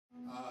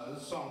This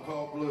is a song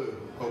called Blue.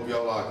 Hope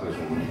y'all like this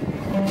one.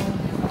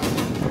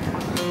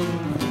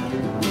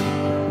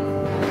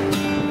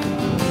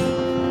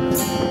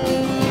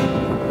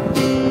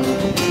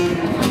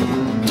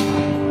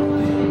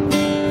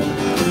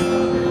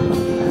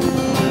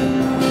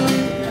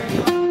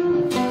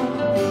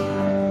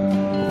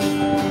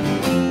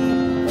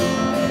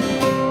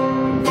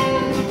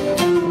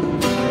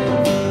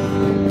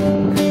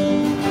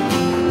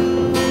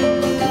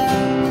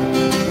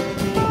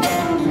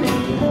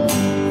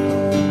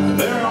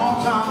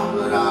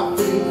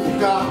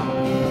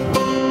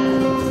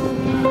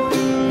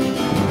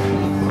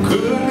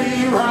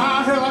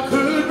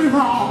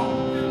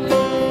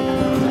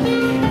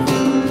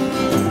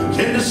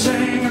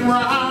 Singing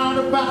round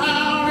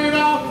about it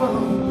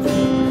often.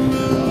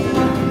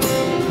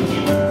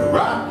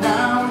 Right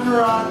now is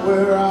right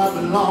where I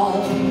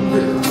belong.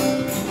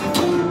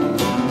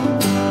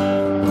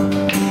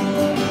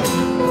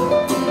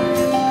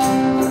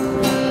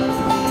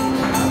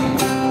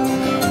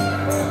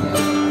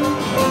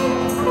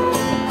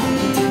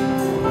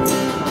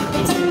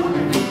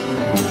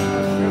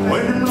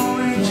 When the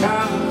lonely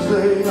times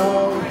they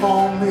are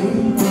upon me,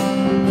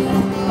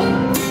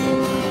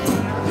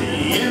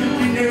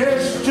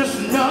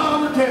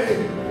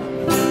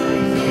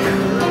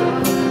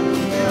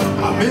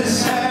 I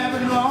miss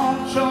having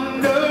lunch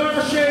under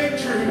a shade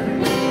tree,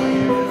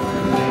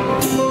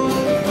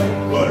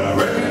 but I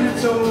reckon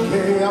it's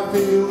okay, I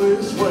feel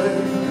this way,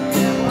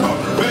 'cause my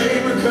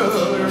favorite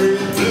color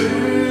is blue.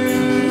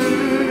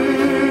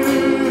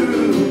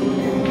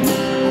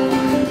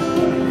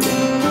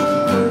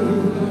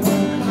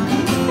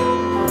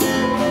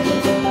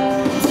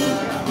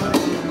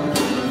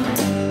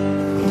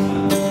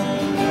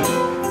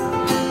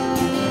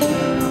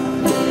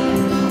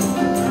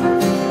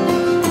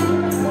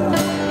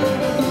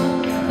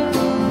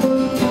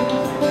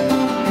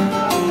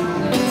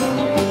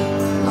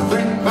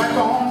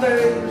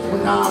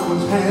 When I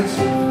was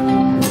handsome,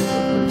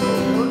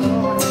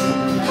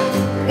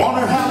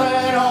 wonder how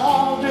that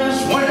all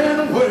just went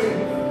away.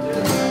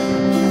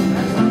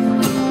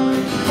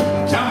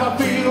 Time I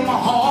feel my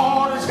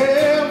heart is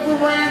held for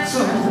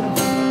ransom.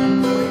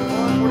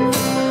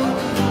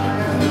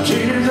 The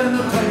tears and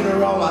the pain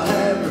are all I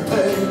have to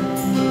pay,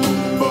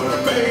 but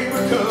her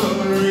favorite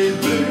color is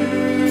blue.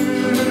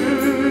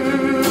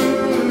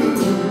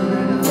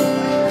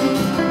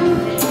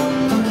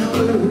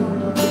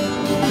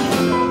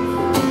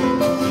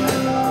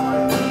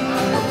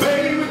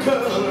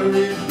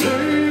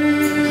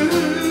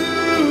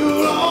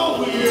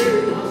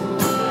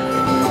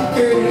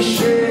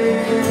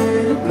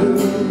 Shade of blue.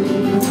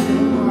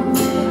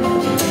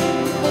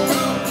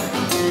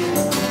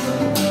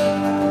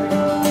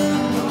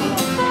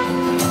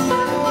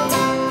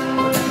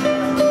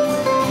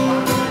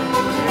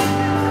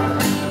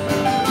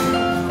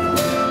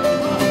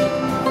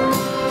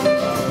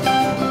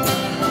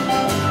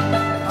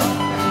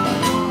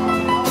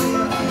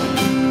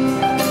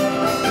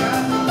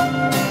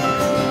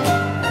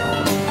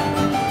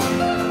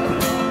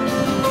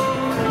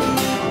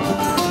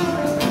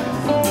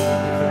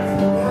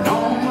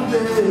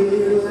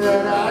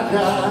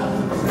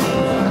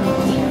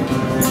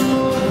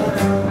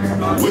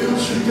 Will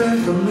she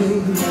think of me?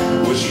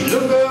 Will she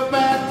look up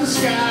at the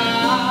sky?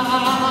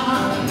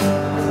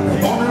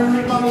 Wondering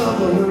if my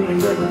love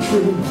is ever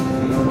true.